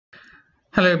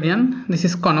Hello everyone, this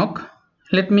is Konok.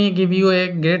 Let me give you a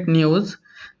great news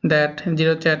that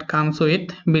XeroChat comes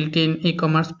with built-in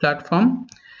e-commerce platform.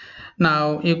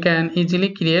 Now you can easily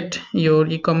create your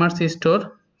e-commerce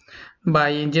store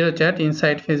by XeroChat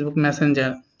inside Facebook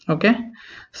Messenger. Okay,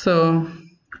 so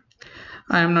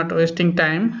I am not wasting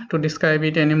time to describe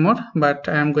it anymore, but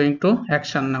I am going to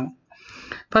action now.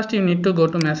 First, you need to go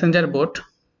to Messenger bot.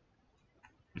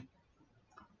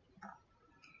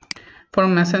 For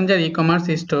Messenger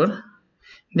e-commerce store,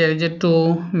 there is a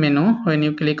two menu. When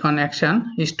you click on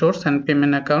action, stores and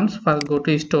payment accounts, first go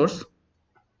to stores,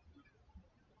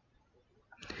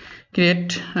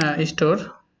 create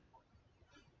store,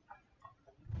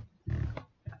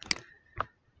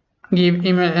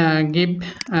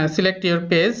 select your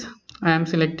page. I am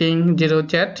selecting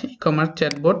XeroChat e-commerce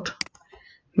chatbot.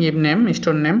 Give name,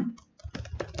 store name.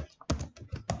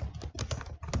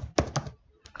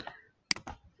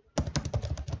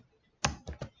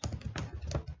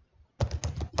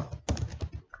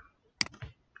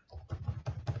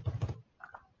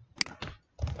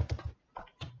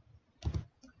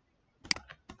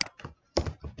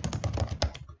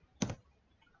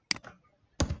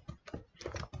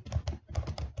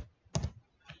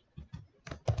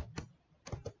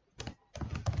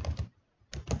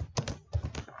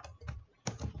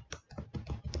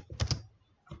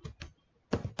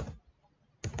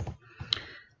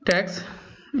 Tax,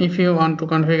 if you want to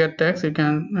configure tax, you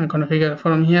can configure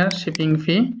from here. Shipping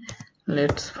fee,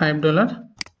 let's $5.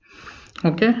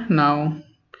 Okay, now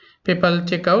PayPal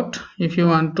checkout. If you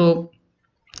want to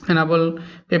enable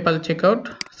PayPal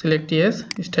checkout, select yes.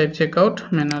 Type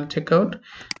checkout, manual checkout.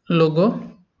 Logo,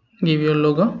 give your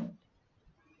logo.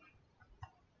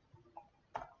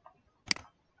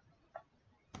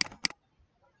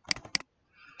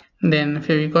 Then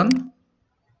favicon.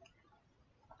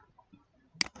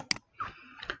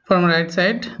 From right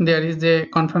side there is a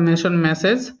confirmation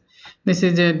message. This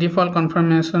is a default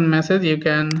confirmation message. You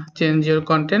can change your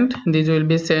content. This will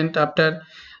be sent after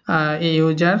a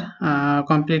user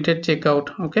completed checkout.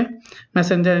 Okay,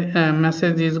 messenger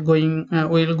message is going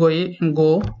will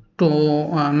go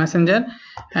to messenger,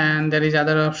 and there is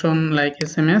other option like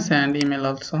SMS and email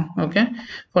also. Okay,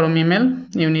 from email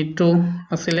you need to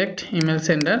select email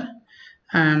sender.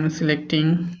 I am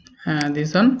selecting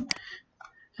this one,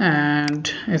 and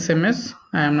SMS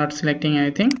I am not selecting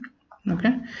anything.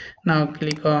 Okay, now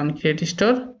click on create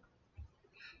store.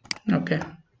 Okay,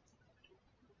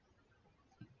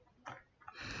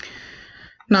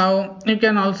 now you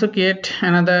can also create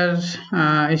another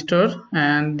store,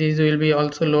 and this will be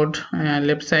also load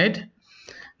left side.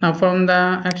 Now from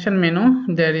the action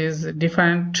menu there is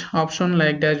different option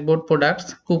like dashboard,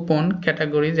 products, coupon,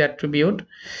 categories, attribute,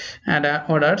 add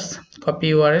orders,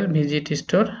 copy URL, visit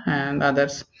store, and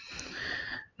others.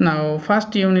 Now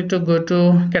first you need to go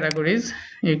to categories.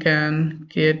 You can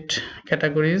create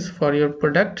categories for your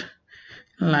product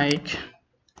like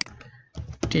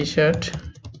t-shirt,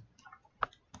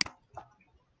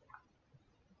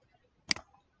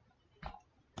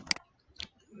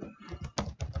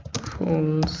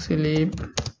 full sleeve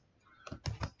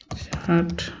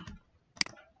shirt,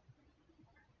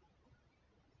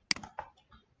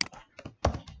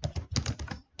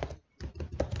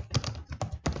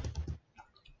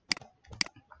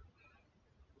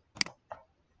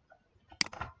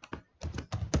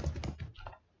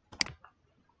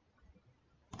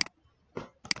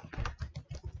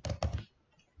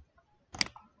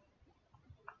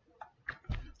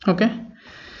 okay.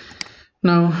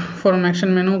 Now from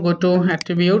action menu go to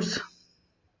attributes.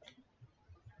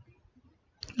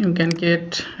 You can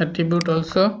create attribute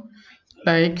also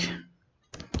like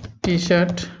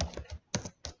t-shirt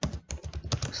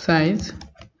size,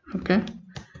 okay,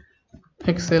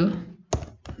 XL,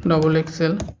 double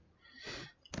XL,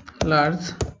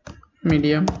 large,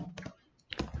 medium,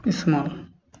 small.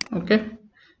 Okay,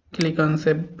 click on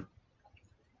save.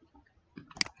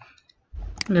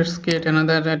 Let's create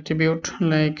another attribute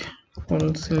like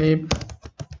full sleeve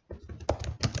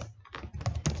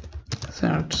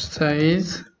shirt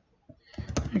size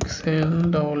XL,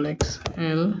 double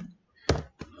XL,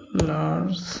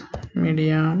 large,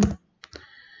 medium,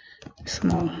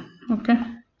 small. Okay,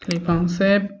 click on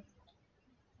save.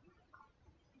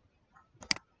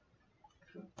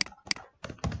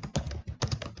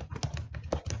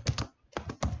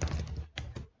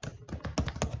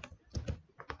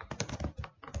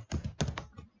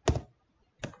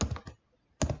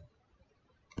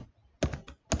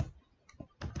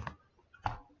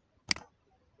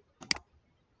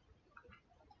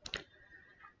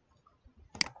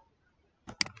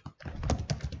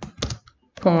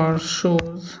 For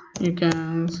shoes you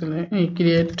can select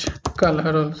create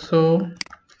color also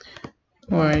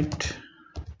white,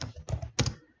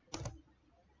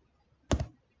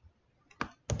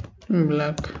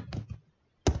 black,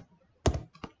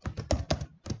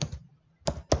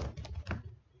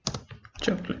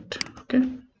 chocolate. Okay,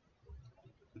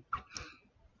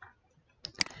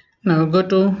 now go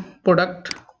to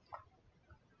product,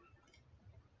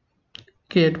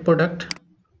 create product,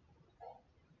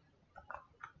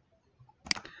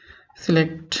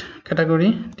 select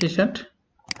category t-shirt.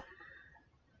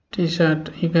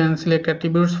 T-shirt, you can select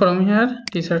attributes from here,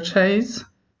 t-shirt size,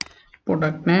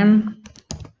 product name,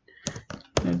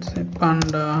 let's say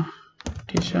panda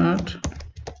t-shirt.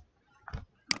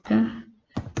 Okay,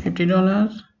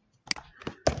 $50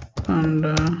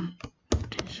 panda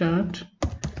t-shirt.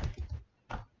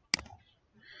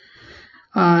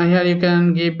 Here you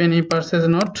can give any purchase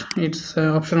note, it's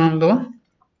optional though.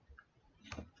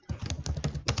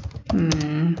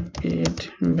 It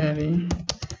vary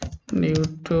due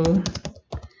to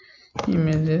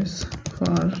images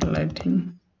for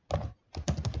lighting.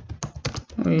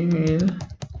 We will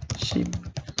ship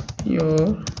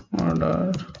your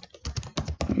order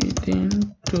within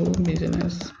 2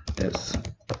 business days,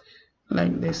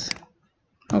 like this.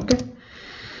 Okay,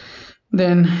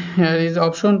 then here is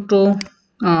option to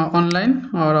online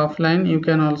or offline. You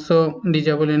can also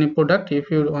disable any product if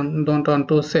you don't want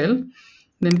to sell.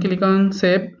 Then click on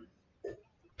save.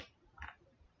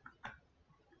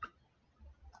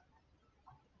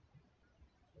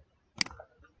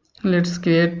 Let's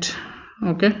create.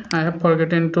 Okay, I have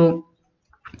forgotten to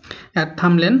add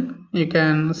thumbnail. You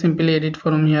can simply edit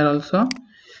from here also.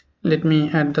 Let me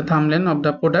add the thumbnail of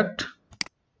the product.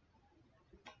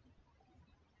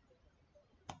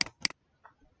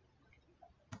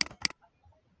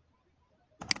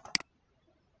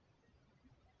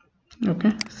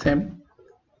 Okay, save.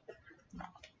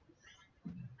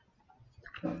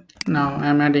 Now I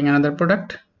am adding another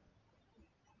product,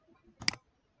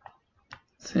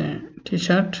 say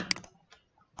t-shirt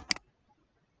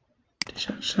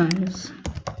size,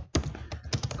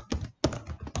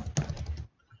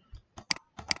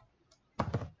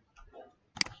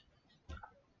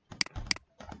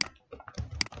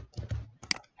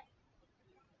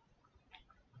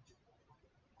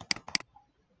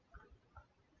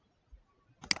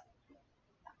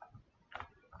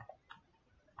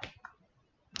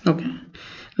 okay,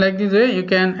 like this way you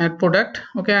can add product.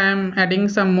 Okay, I am adding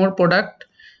some more product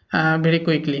very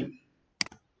quickly.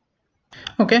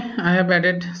 Okay, I have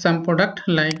added some product,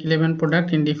 like 11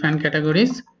 product in different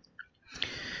categories.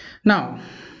 Now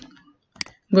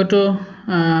go to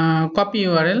copy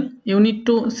URL. You need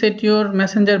to set your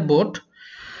messenger bot.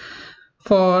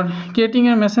 For creating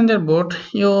a messenger bot,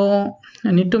 you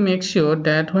need to make sure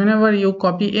that whenever you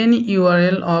copy any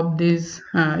URL of this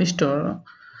store,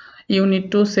 you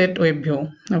need to set web view.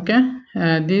 Okay,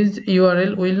 this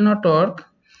URL will not work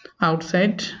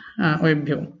outside web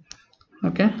view.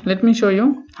 Okay, let me show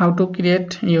you how to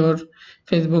create your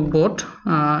Facebook bot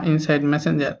inside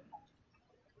messenger.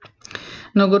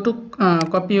 Now go to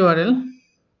copy URL.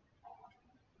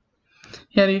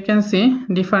 Here you can see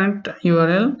different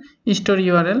URL, store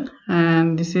URL,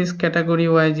 and this is category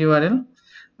wise URL.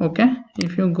 Okay,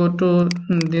 if you go to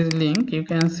this link, you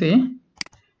can see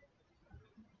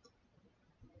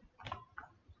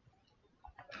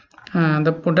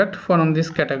the product from this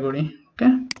category.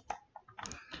 Okay,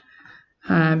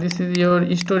 this is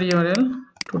your store URL.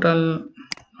 Total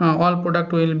all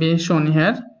product will be shown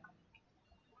here.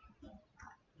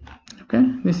 Okay,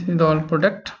 this is the all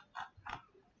product.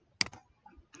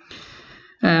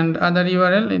 And other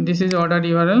URL, this is order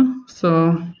URL.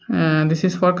 So this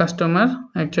is for customer.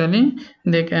 Actually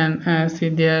they can see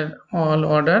their all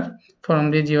order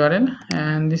from this URL.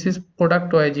 And this is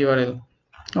product wise URL,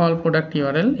 all product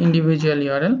URL, individual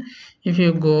URL. If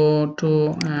you go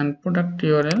to and product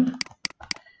URL,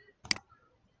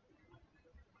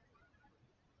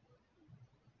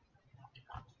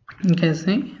 you can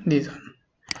see this one.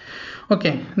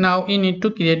 Okay, now you need to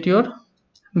create your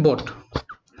bot.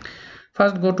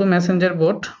 First go to messenger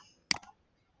bot,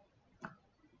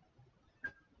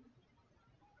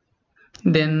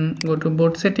 then go to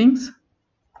bot settings.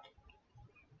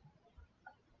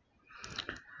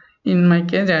 In my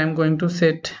case, I am going to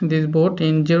set this bot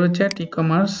in XeroChat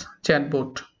e-commerce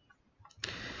chatbot.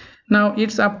 Now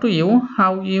it's up to you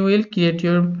how you will create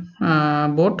your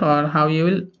bot or how you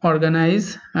will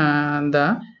organize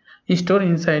the store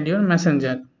inside your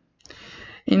messenger.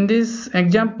 In this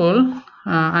example,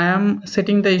 I am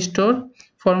setting the store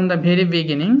from the very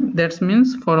beginning. That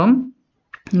means from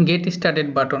get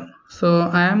started button. So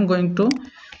I am going to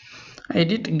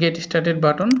edit get started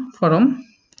button from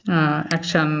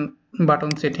action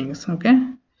button settings. Okay,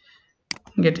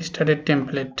 get started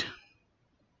template.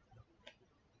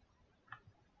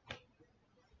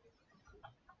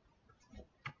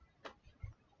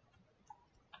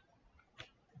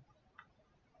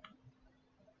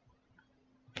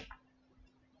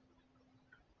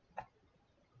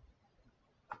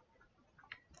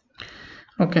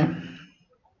 Okay,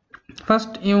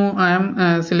 first I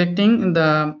am selecting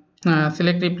the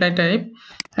select reply type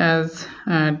as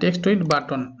text with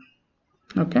button.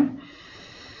 Okay,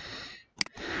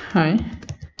 hi,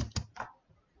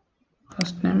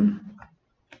 first name,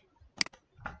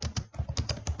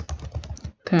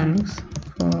 thanks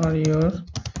for your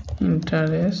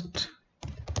interest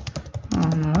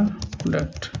on our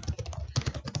product,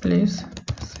 please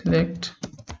select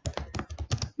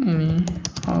any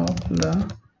of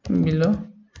the below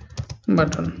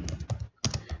button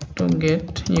to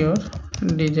get your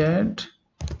desired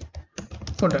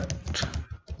product.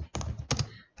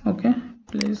 Okay,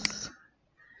 please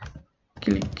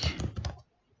click.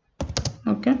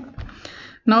 Okay,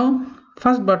 now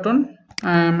first button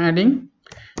I am adding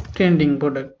trending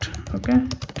product. Okay,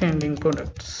 trending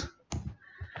products.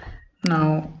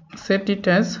 Now set it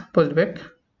as postback,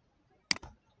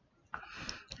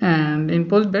 and in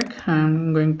postback I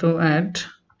am going to add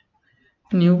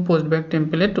new postback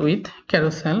template with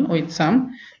carousel with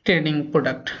some trading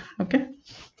product. Okay,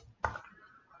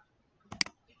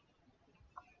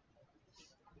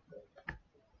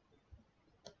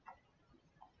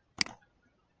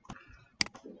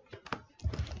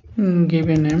 give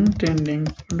a name trending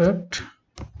product.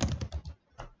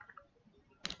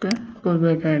 Okay,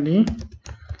 postback ID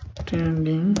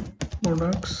trending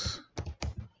products.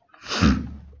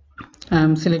 I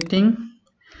am selecting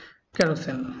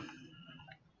carousel.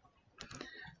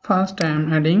 First I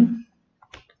am adding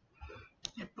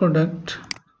a product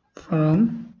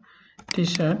from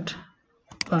t-shirt,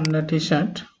 panda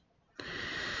t-shirt.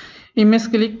 Image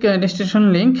click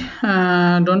destination link.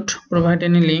 Don't provide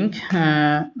any link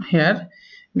here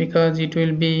because it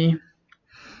will be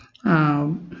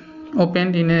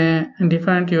opened in a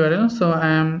different URL. So I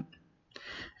am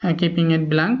keeping it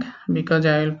blank because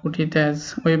I will put it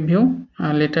as web view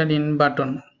later in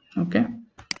button. Okay,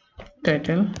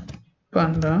 title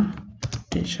panda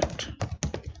t-shirt,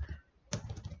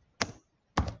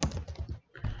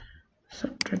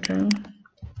 subtitle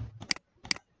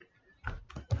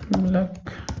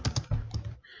black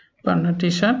panda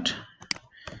t-shirt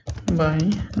by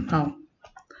now.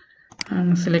 I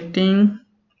am selecting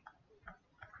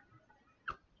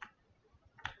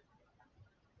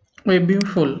web view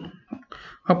full.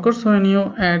 Of course, when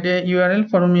you add a URL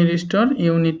from your store,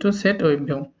 you need to set web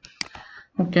view.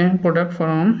 Okay, product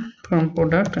from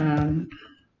product and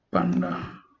panda.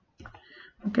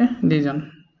 Okay, this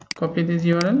one. Copy this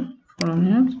URL from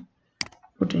here,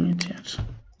 putting it here.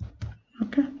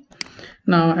 Okay,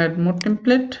 now add more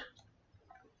template.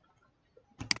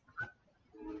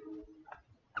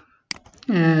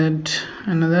 Add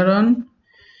another one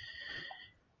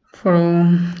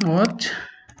from what?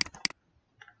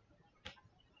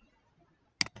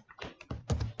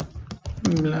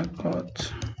 Black watch,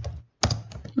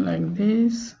 like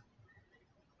this.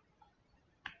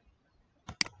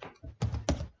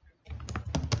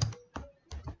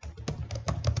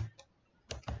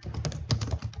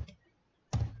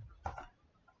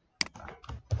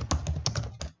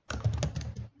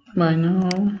 By now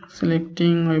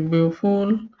selecting web view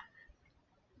full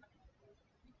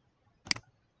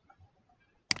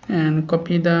and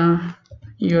copy the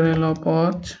URL of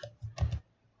watch.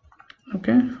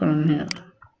 Okay, from here.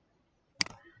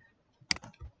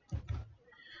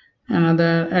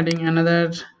 Adding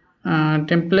another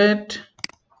template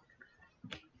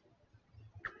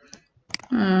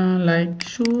like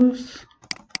shoes.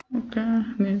 Okay,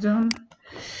 this one,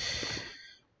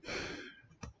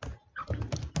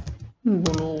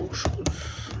 blue shoes.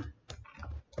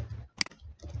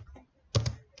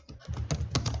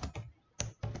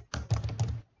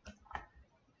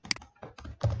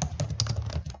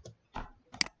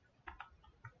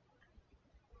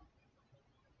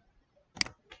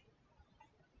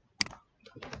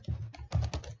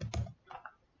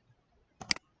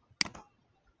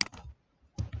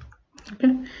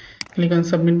 Okay, click on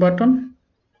submit button.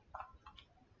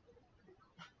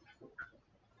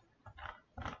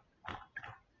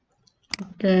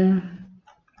 Okay,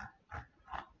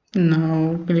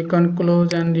 now click on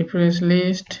close and refresh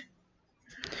list.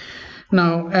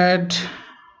 Now add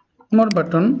more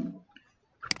button,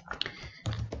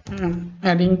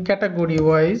 adding category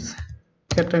wise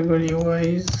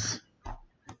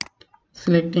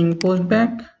selecting post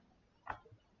back.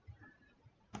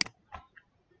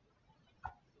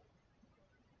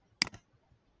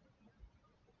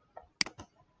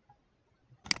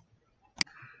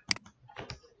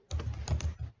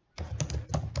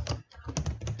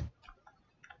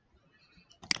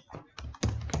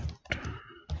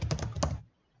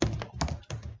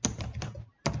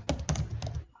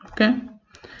 Okay,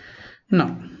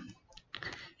 now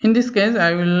in this case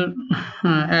I will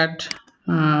add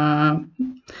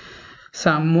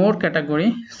some more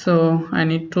category. So I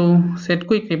need to set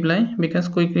quick reply, because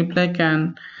quick reply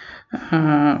can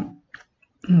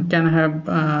have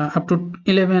up to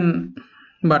 11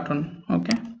 button.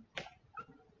 Okay,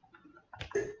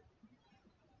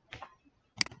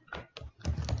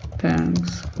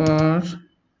 thanks for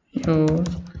your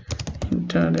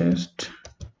interest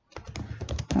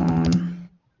on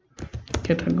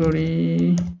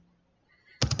category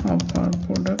of our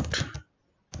product,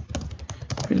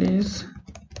 please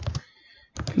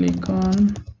click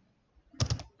on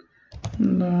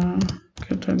the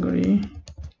category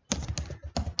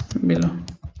below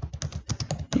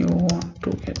you want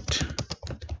to get,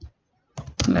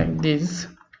 like this.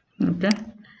 Okay,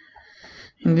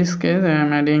 in this case I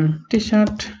am adding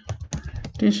t-shirt,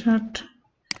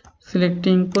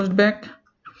 selecting post back.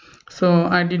 So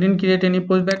I didn't create any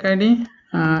post back ID.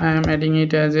 I am adding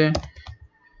it as a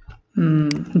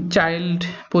child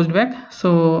post back.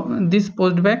 So this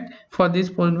post back, for this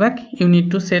post back you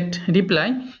need to set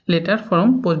reply later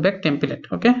from post back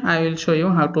template. Okay, I will show you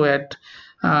how to add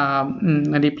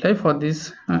reply for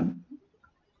this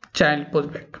child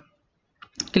post back.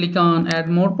 Click on add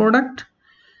more product,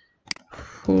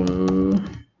 full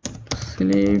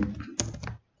sleeve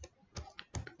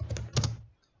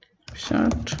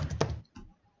shirt.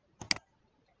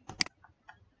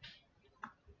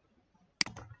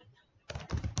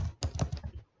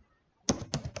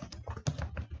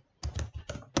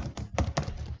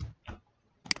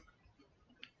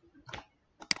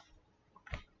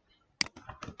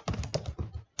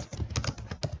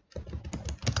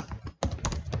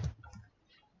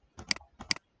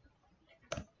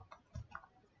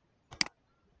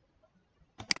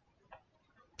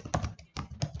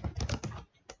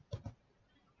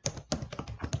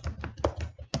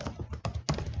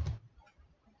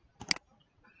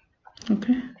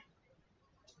 Okay,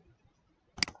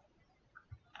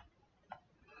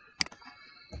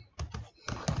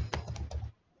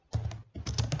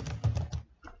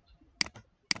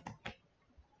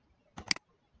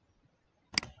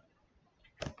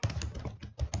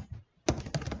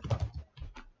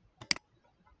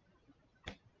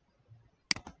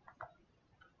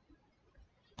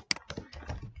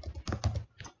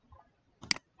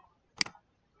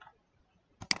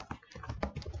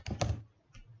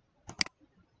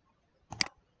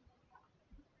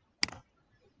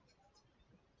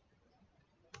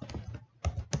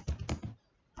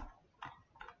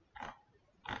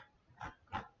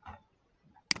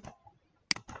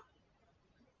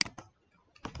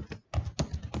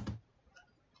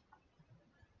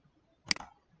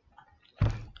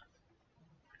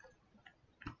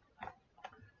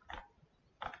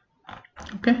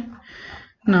 okay,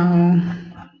 now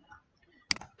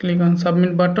click on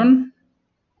submit button.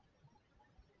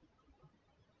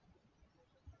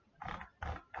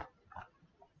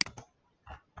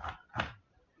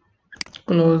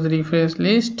 Close refresh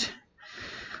list.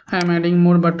 I am adding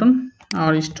more button,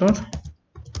 our store.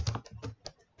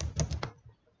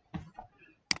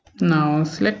 Now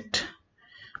select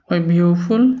web view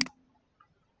full,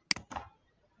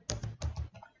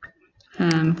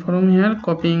 and from here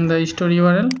copying the store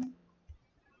URL.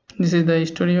 This is the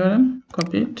store URL,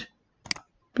 copy it,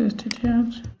 paste it here.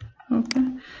 Okay,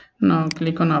 now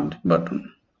click on update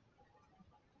button.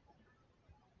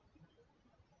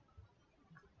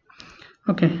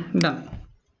 Okay, done.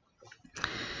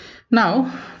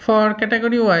 Now for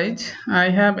category wise I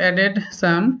have added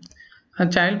some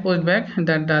child post back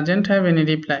that doesn't have any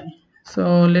reply.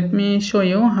 So let me show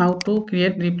you how to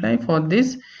create reply for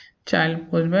this child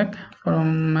post back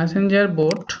from messenger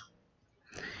bot.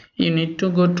 You need to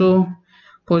go to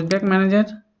post back manager,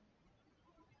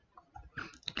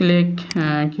 click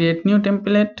create new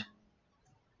template.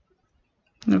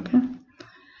 Okay,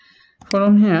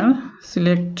 from here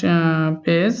select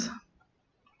page,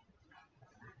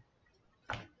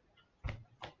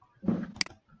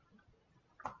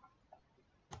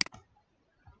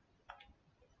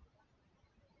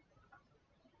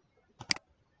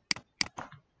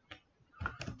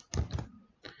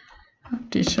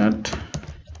 t-shirt,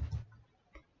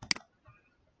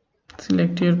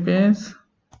 select your page.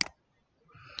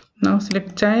 Now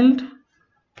select child,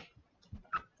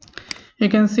 You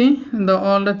can see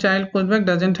all the child pushback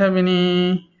doesn't have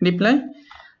any reply.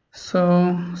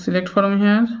 So select from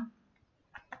here.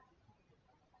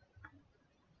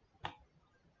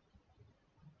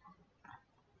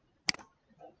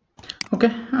 Okay,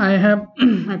 I have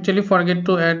actually forget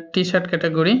to add t-shirt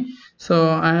category, so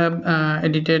I have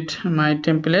edited my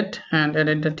template and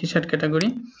added the t-shirt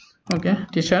category. Okay,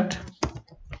 t-shirt.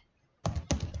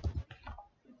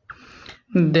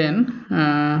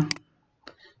 Then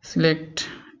select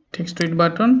text to it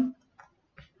button.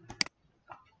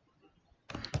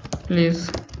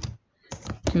 Please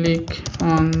click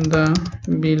on the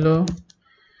below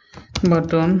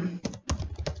button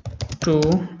to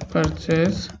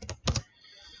purchase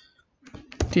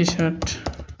t-shirt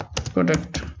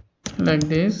product, like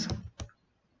this.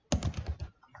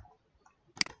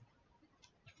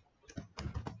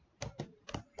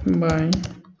 Buy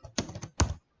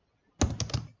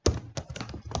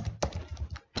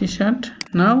t-shirt.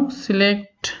 Now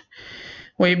select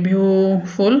web view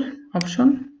full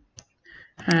option,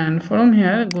 and from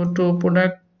here go to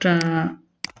product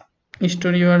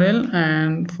store URL,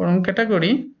 and from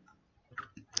category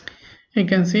you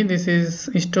can see this is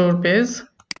store page,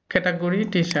 category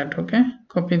t-shirt. Okay,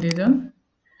 copy this one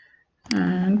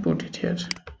and put it here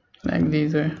like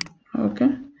this way. Okay,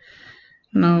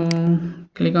 now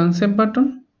click on save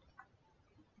button.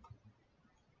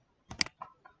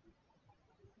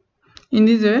 In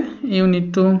this way you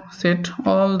need to set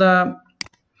all the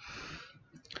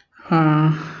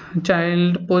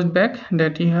child pushback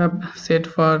that you have set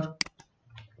for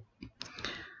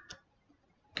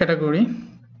category.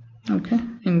 Okay,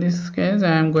 in this case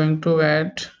I am going to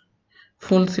add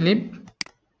full sleeve.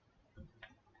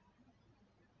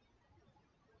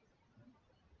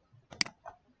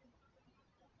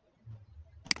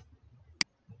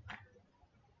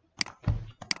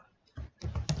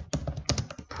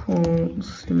 Full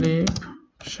sleeve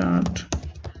shirt,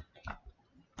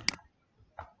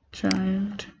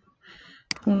 child,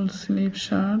 full sleeve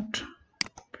shirt.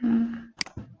 Okay,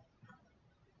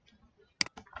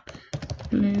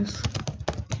 please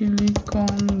click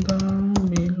on the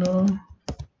below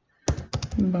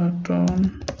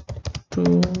button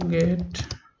to get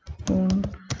full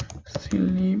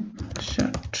sleeve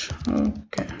shirt.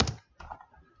 Okay,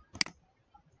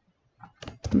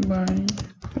 buy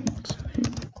full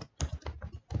sleeve.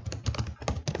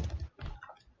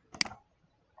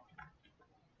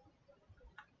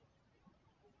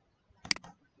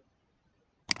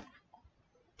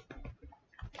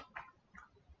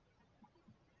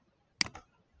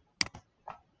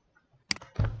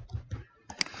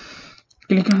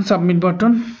 Click on submit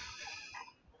button.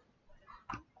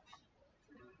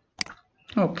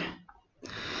 Okay,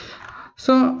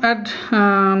 so add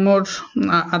more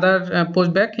other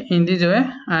pushback. In this way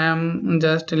I am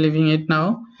just leaving it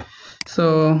now.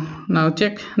 So now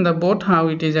check the bot how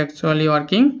it is actually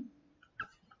working.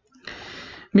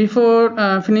 Before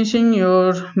finishing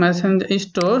your messenger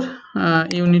store,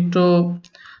 you need to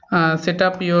set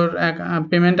up your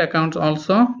payment accounts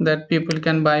also, that people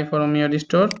can buy from your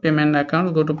store. Payment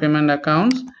accounts, go to payment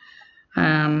accounts. I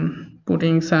am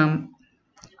putting some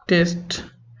test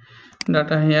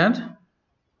data here.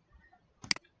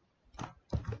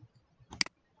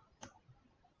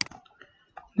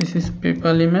 This is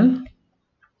PayPal email,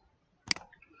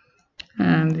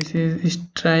 and this is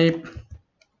Stripe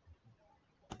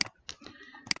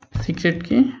secret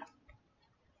key,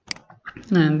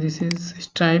 and this is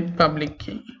Stripe public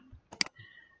key.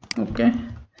 Okay,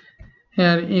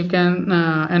 here you can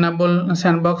enable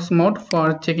sandbox mode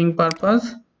for checking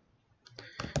purpose.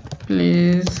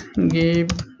 Please give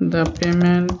the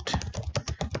payment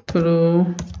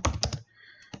through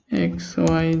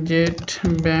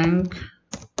XYZ bank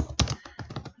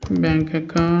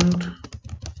account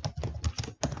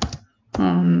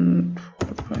on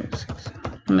 456,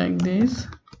 like this,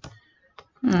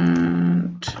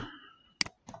 and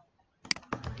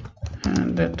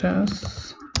let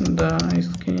us the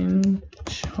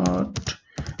screenshot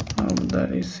of the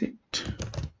receipt.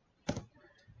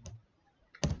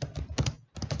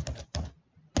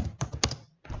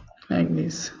 Like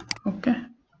this. Okay,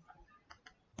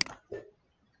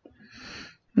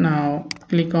 now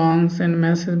click on send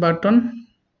message button.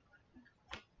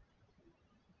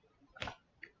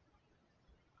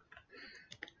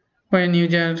 When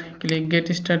user click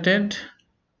get started,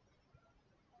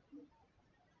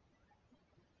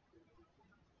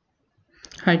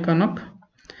 hi Kanak,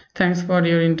 thanks for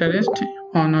your interest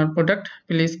on our product.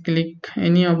 Please click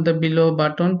any of the below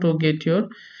button to get your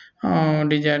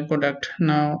desired product.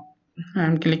 Now I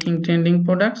am clicking trending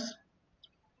products.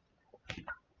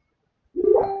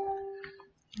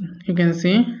 You can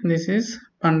see this is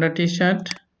panda t-shirt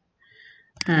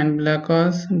and black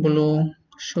horse blue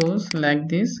shoes like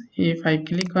this. If I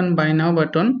click on buy now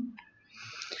button,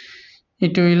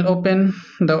 it will open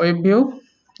the web view,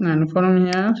 and from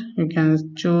here you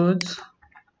can choose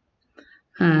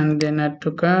and then add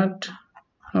to cart.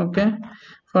 Okay,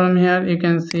 from here you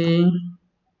can see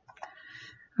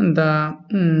the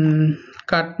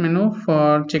cart menu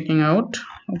for checking out.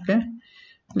 Okay,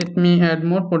 let me add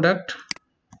more product.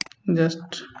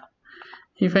 Just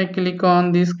if I click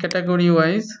on this category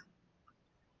wise,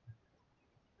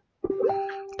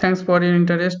 thanks for your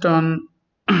interest on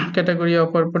category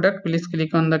of our product. Please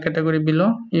click on the category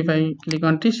below. If I click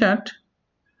on t-shirt,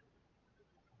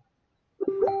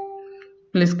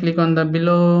 please click on the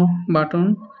below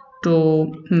button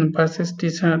to purchase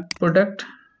t-shirt product.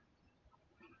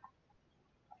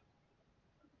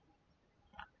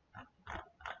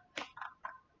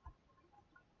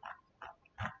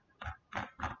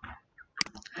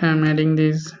 I am adding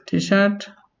this t-shirt.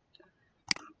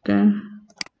 Okay,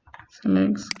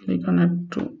 select, click on it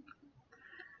too,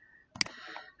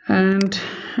 and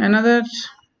another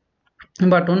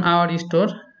button our store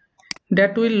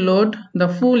that will load the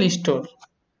full store.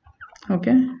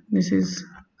 Okay, this is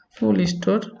full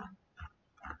store.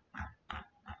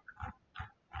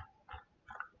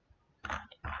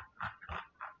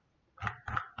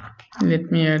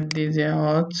 Let me add these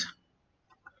odds.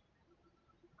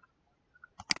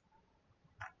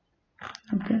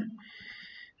 Okay,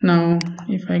 now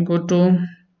if I go to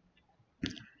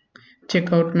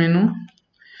checkout menu,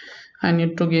 I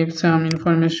need to give some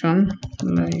information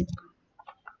like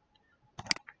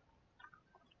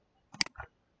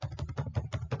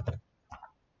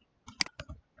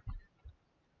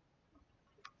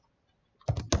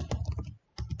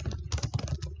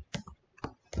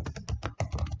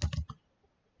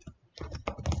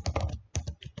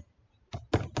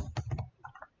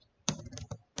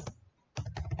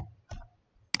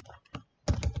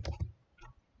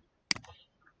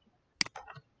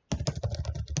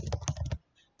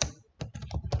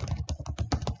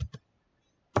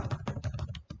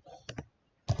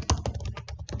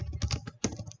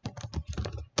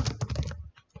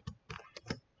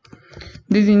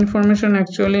this information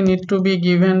actually need to be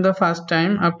given the first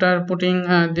time. After putting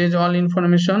this all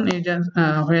information,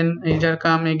 when user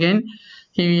come again,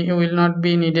 he will not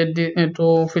be needed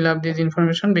to fill up this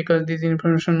information, because this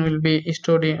information will be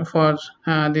stored for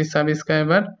this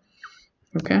subscriber.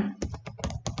 Okay,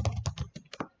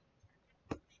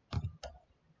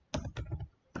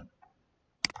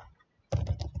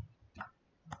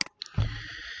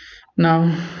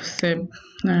 now save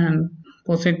and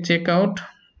proceed checkout.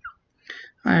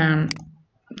 I am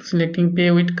selecting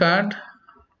pay with card.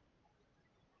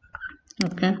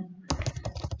 Okay,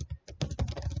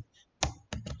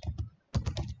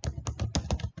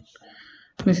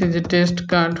 this is a test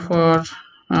card for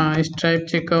Stripe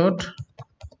checkout.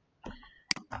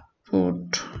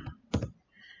 Put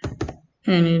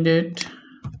any date.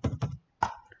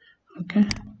 Okay,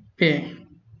 pay.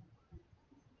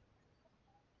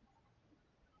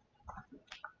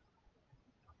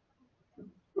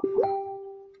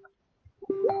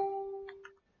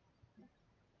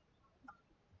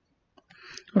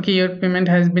 Okay, your payment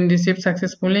has been received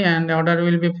successfully and order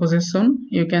will be processed soon.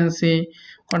 You can see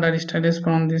order status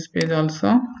from this page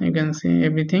also. You can see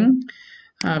everything.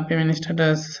 Payment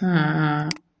status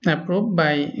approved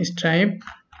by Stripe.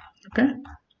 Okay,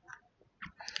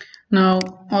 now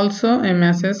also a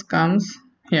message comes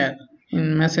here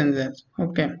in Messenger.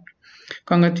 Okay,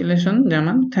 congratulations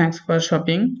Jaman, thanks for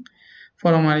shopping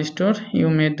from our store. You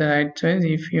made the right choice.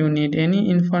 If you need any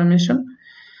information,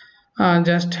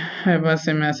 just have us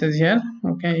a message here.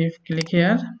 Okay, if you click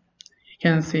here, you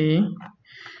can see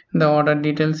the order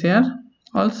details here.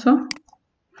 Also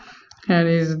here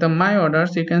is the my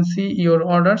orders. You can see your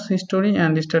orders history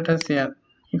and status here.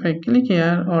 If I click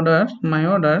here, order, my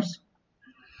orders,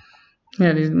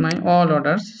 here is my all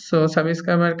orders, so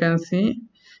subscriber can see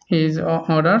his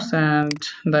orders and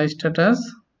the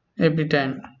status every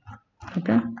time.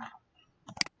 Okay,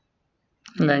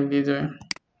 like this way.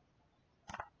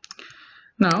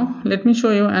 Now let me show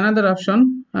you another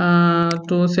option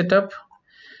to set up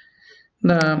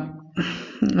the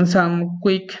some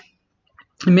quick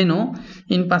menu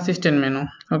in persistent menu.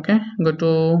 Okay, go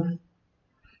to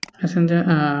messenger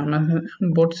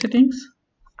bot settings,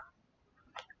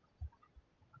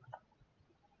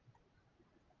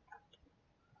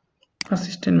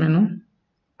 persistent menu.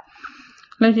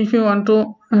 Like if you want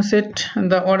to set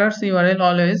the orders URL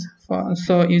always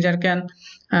so user can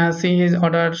see his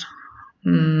order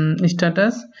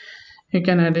status, you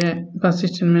can add a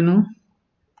persistent menu.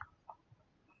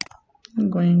 I'm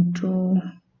going to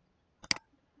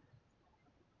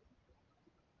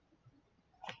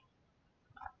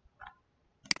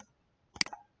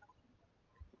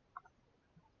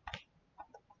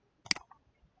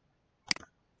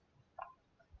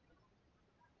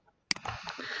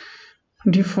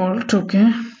default.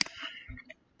 Okay,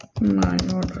 my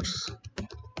orders,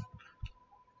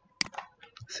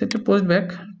 set a post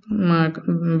back,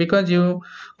 because you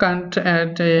can't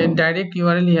add a direct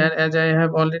URL here. As I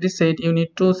have already said, you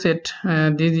need to set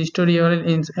this story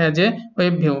URL as a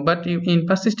web view, but in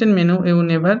persistent menu you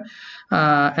never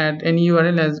add any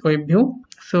URL as web view.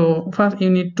 So first you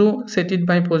need to set it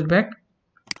by post back.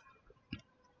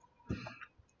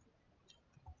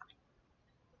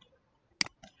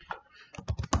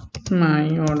 My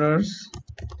orders,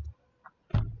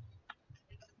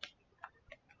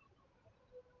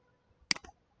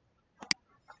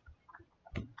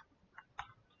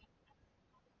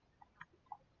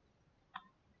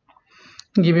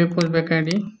 give a post back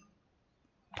ID.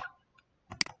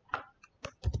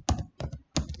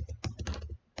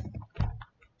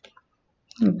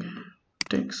 Okay,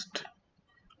 text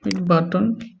with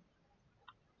button,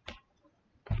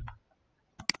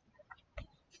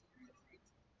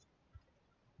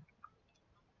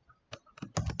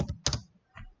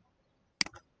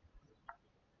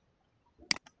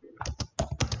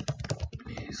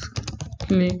 please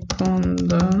click on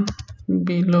the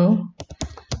below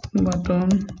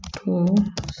button to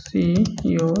see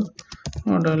your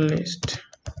order list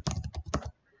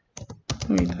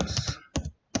with us.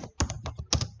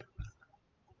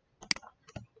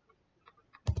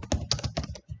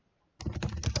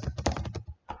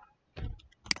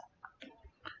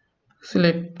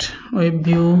 Select web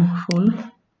view full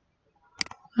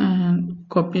and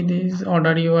copy this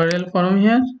order URL from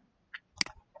here.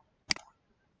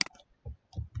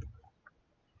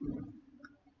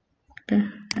 Okay,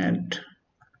 add.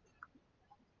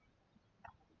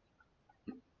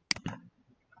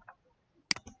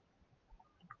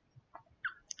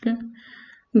 Okay,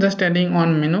 just adding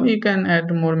on menu. You can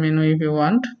add more menu if you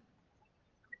want.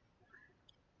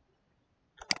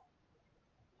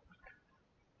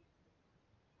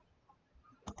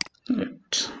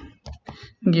 Let's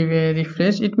give a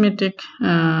refresh. It may take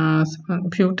a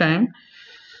few time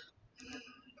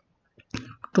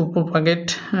to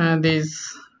propagate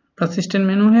this persistent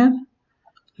menu here.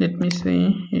 Let me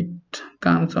see it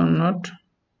comes or not.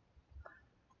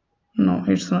 No,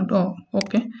 it's not. Oh,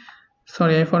 okay,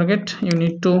 sorry, I forget. You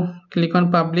need to click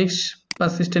on publish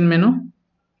persistent menu.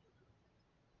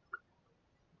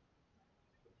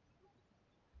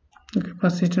 Okay,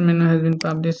 persistent menu has been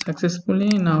published successfully.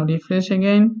 Now refresh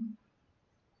again.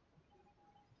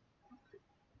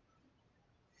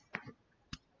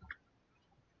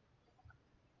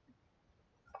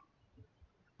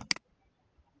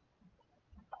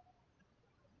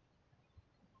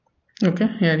 Okay,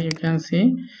 here you can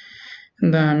see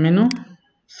the menu.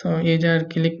 So user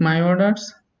click my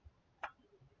orders.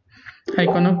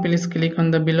 Icon, please click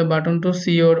on the below button to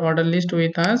see your order list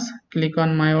with us. Click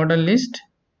on my order list.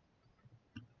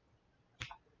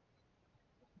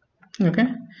 Okay,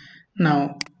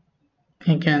 now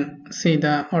you can see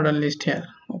the order list here.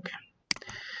 Okay,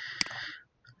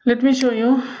 let me show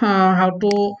you how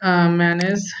to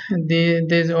manage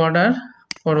this order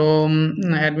from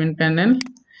admin panel.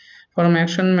 From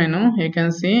action menu, you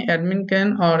can see admin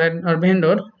can or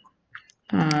vendor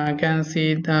can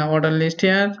see the order list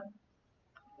here.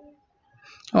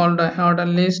 All the order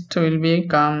list will be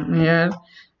come here,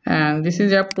 and this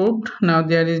is approved. Now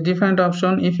there is different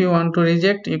option. If you want to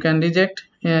reject, you can reject,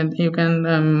 and you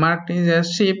can mark this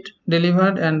as shipped,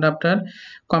 delivered, and after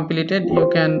completed you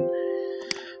can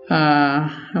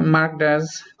mark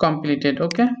as completed.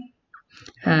 Okay,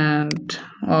 and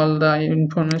all the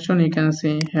information you can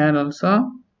see here also.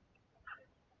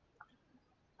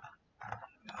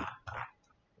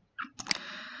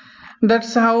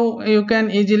 That's how you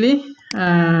can easily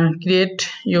create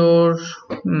your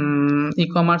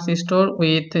e-commerce store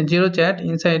with XeroChat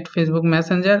inside Facebook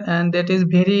Messenger, and that is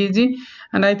very easy.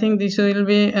 And I think this will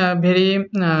be very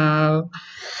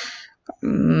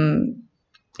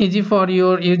easy for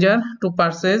your user to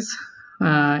purchase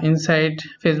inside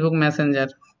Facebook Messenger.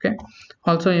 Okay,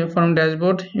 also from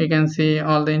dashboard you can see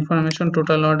all the information: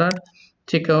 total order,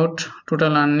 checkout,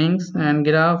 total earnings, and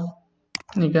graph.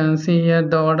 You can see here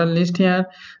the order list here.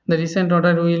 The recent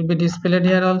order will be displayed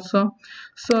here also.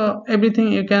 So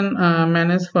everything you can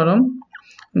manage from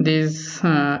this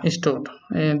store,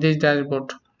 this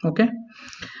dashboard. Okay,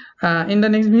 in the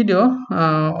next video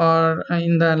or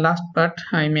in the last part,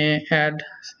 I may add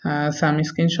some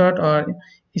screenshot or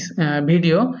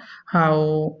video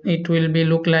how it will be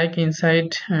look like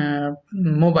inside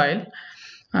mobile.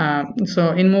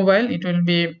 So in mobile it will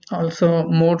be also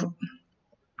more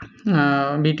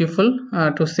beautiful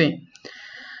to see.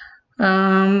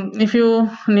 If you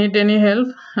need any help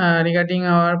regarding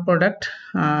our product,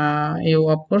 you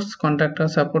of course contact our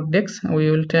support desk.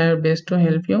 We will try our best to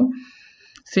help you.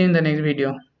 See you in the next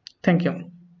video. Thank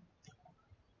you.